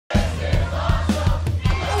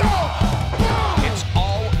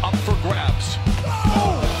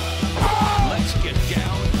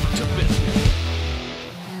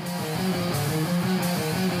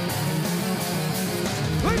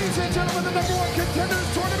the #1 Contenders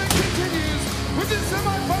tournament continues with this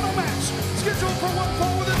semi-final match scheduled for one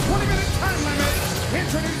fall with a 20-minute time limit.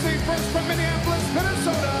 Introducing first from Minneapolis,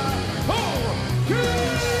 Minnesota, ODB.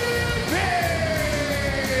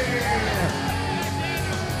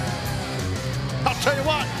 I'll tell you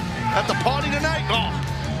what, at the party tonight,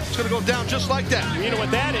 it's gonna go down just like that. You know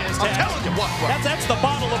what that is, I'm telling you what. That's the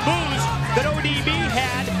bottle of booze that ODB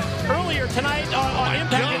had earlier tonight on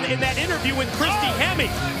Impact in that interview with Christy Hemme.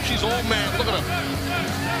 She's all mad. Look at her.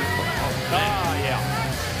 Ah, yeah.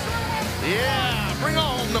 Yeah, bring her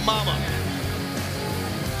home to mama.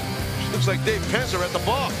 She looks like Dave Penzer at the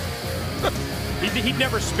bar. He'd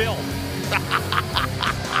never spill.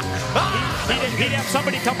 He'd have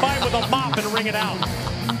somebody come by with a mop and wring it out.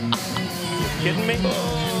 Kidding me?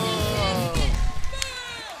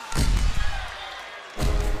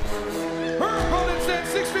 Her opponent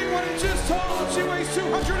stands 6 feet 1 inches tall. She weighs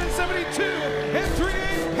 272 and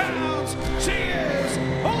 3/8 pounds. She is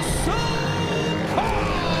Awesome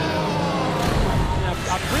Kong.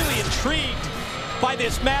 I'm really intrigued by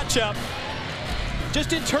this matchup,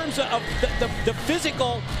 just in terms of the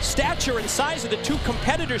physical stature and size of the two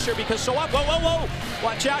competitors here, because whoa,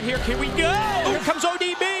 watch out here we go. Here comes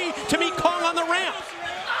ODB to meet Kong on the ramp.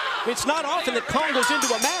 It's not often that Kong goes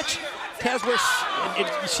into a match, Taz, where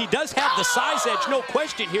she does have the size edge, no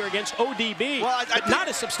question, here against ODB, well, but not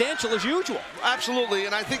as substantial as usual. Absolutely,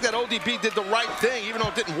 and I think that ODB did the right thing, even though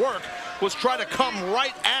it didn't work, was try to come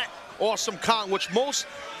right at Awesome Kong, which most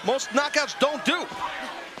knockouts don't do.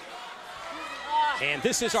 And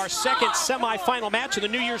this is our second semifinal match of the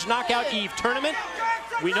New Year's Knockout Eve tournament.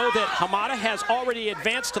 We know that Hamada has already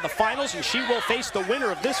advanced to the finals, and she will face the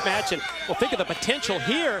winner of this match. And we'll think of the potential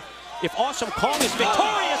here. If Awesome Kong is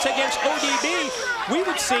victorious against ODB, we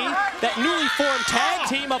would see that newly formed tag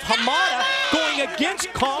team of Hamada going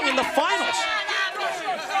against Kong in the finals.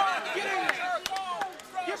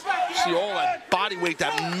 See all that body weight,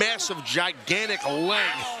 that massive, gigantic leg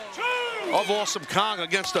of Awesome Kong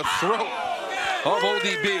against the throat of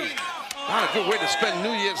ODB. Not a good way to spend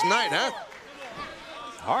New Year's night, huh?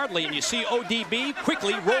 Hardly, and you see ODB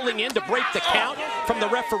quickly rolling in to break the count from the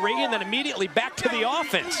referee, and then immediately back to the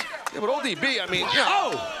offense. Yeah, but ODB, I mean,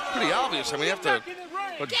 pretty obvious. I mean, after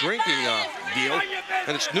a drinking deal,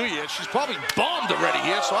 and it's New Year's, she's probably bombed already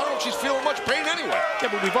here, so I don't know if she's feeling much pain anyway. Yeah,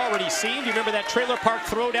 but we've already seen, do you remember that trailer park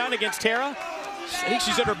throwdown against Tara? I think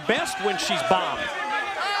she's at her best when she's bombed.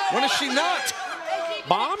 When is she not?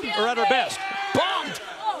 Bombed or at her best? Bombed!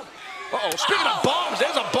 Uh-oh, speaking of bombs,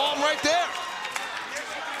 there's a bomb right there.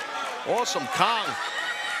 Awesome Kong.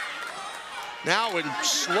 Now in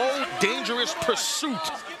slow, dangerous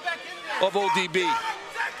pursuit of ODB.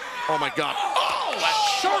 Oh my God. Oh,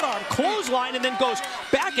 a short arm clothesline, and then goes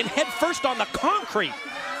back and head first on the concrete.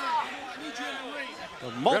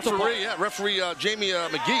 Referee Jamie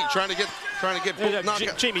McGee trying to get both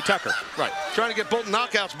knockouts. Jamie Tucker. Right, trying to get both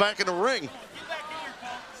knockouts back in the ring.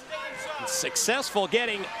 Successful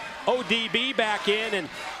getting ODB back in, and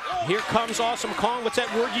here comes Awesome Kong. What's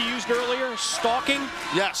that word you used earlier? Stalking?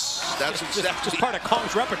 Yes, that's just part of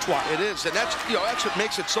Kong's repertoire. It is, and that's that's what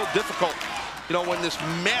makes it so difficult. When this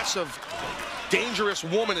massive, dangerous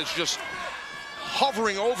woman is just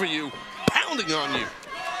hovering over you, pounding on you.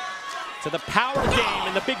 To the power game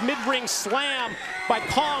and the big mid-ring slam by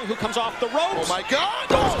Kong, who comes off the ropes. Oh my God!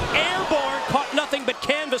 Goes airborne, caught nothing but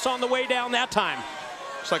canvas on the way down that time.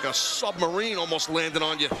 It's like a submarine almost landed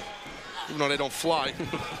on you, even though they don't fly.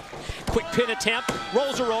 Quick pin attempt,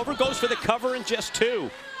 rolls her over, goes for the cover in just 2.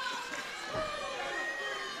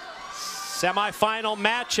 Semi-final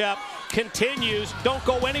matchup continues. Don't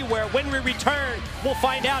go anywhere. When we return, we'll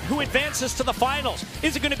find out who advances to the finals.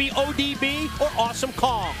 Is it going to be ODB or Awesome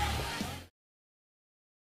Kong?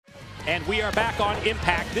 And we are back on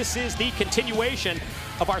Impact. This is the continuation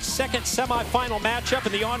of our second semi-final matchup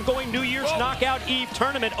in the ongoing New Year's Knockout Eve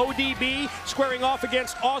tournament. ODB squaring off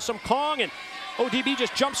against Awesome Kong, and ODB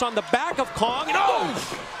just jumps on the back of Kong, and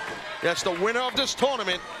Yes, the winner of this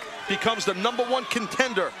tournament becomes the #1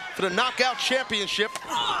 contender for the Knockout Championship,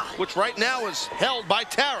 which right now is held by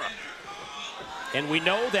Tara. And we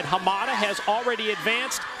know that Hamada has already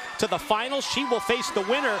advanced to the finals. She will face the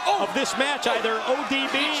winner of this match, either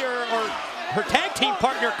ODB or her tag team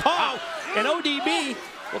partner Kong. And ODB,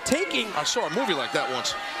 taking... I saw a movie like that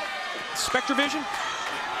once. Spectrovision?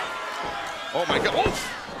 Oh my God.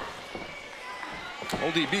 Oof.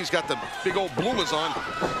 ODB's got the big old bloomers on.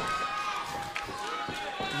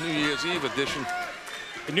 New Year's Eve edition.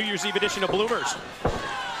 The New Year's Eve edition of bloomers.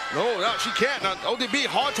 No, she can't. Now, ODB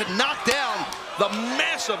hard to knock down the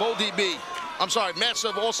massive ODB. I'm sorry,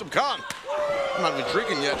 massive Awesome Kong. I'm not even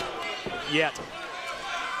drinking yet.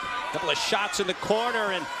 Couple of shots in the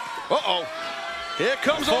corner and uh-oh. Here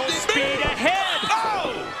comes full ODB. speed ahead.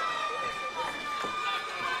 Oh!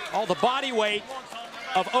 All the body weight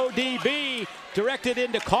of ODB directed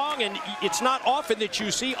into Kong, and it's not often that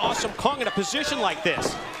you see Awesome Kong in a position like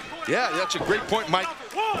this. Yeah, that's a great point, Mike.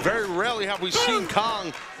 Very rarely have we seen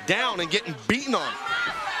Kong down and getting beaten on.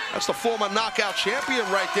 That's the former knockout champion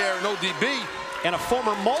right there in ODB. And a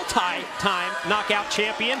former multi-time knockout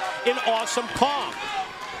champion in Awesome Kong.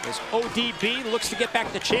 As ODB looks to get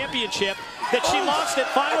back the championship that she lost at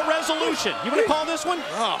Final Resolution. You want to call this one?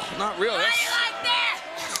 Oh, not really.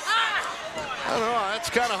 I don't know. That's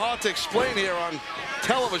kind of hard to explain here on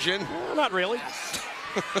television. Not really.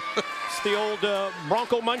 It's the old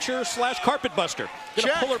Bronco Muncher / Carpet Buster.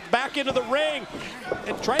 Gonna pull her back into the ring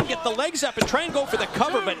and try and get the legs up and try and go for the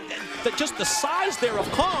cover, but just the size there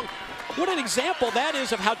of Kong, what an example that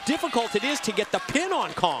is of how difficult it is to get the pin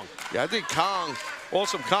on Kong. Yeah, I think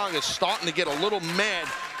Awesome Kong is starting to get a little mad.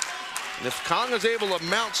 And if Kong is able to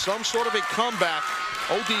mount some sort of a comeback,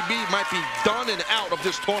 ODB might be done and out of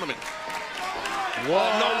this tournament.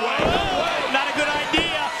 Whoa, no way. Whoa, not a good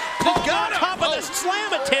idea. Kong on top of the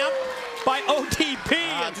slam attempt by ODB.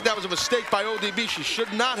 I think that was a mistake by ODB. She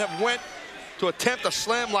should not have went to attempt a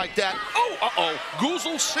slam like that. Oh, uh-oh.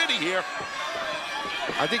 Goozle City here.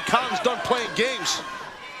 I think Kong's done playing games.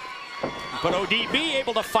 But ODB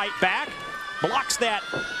able to fight back. Blocks that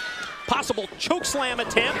possible choke slam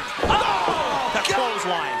attempt. Oh, the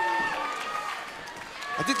clothesline.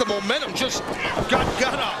 I think the momentum just got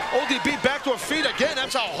ODB back to her feet again.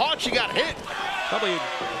 That's how hard she got hit. Probably a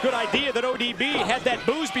good idea that ODB had that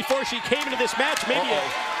booze before she came into this match. Maybe a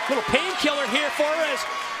little painkiller here for us.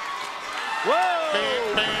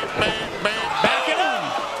 Whoa! Back it up.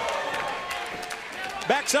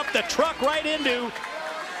 Backs up the truck right into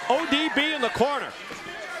ODB in the corner.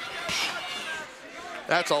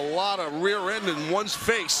 That's a lot of rear end in one's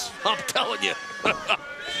face, I'm telling you.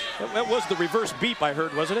 That was the reverse beep I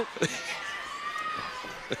heard, wasn't it?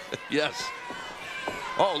 Yes.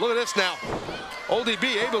 Oh, look at this now.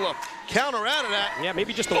 ODB able to counter out of that. Yeah,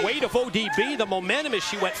 maybe just the weight of ODB, the momentum as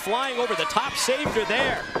she went flying over the top, saved her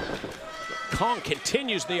there. Kong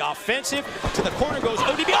continues the offensive. To the corner goes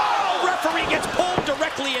ODB. Oh, referee gets pulled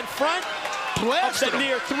directly in front. Blasted of the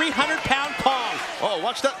near 300-pound Kong. Oh,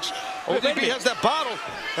 watch that. ODB has that bottle,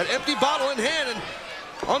 that empty bottle in hand, and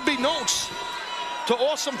unbeknownst to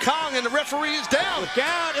Awesome Kong, and the referee is down. Look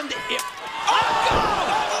out, and oh,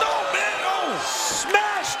 no, man! Oh,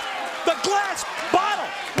 smashed the glass bottle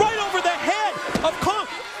right over the head of Kong,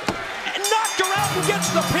 and knocked her out and gets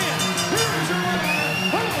the pin.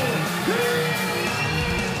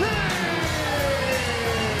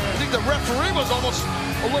 I think the referee was almost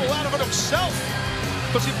a little out of it himself,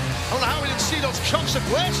 because I don't know how he didn't see those chunks of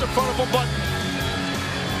glass in front of him, but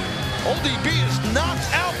ODB is knocked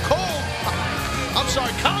out cold. I'm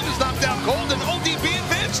sorry, Kong is knocked out cold, and ODB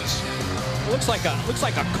advances. Looks like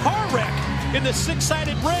a car wreck in the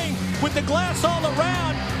six-sided ring with the glass all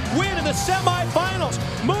around. Win in the semifinals,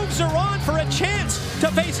 moves her on for a chance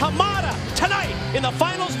to face Hamada tonight in the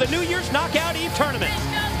finals of the New Year's Knockout Eve tournament.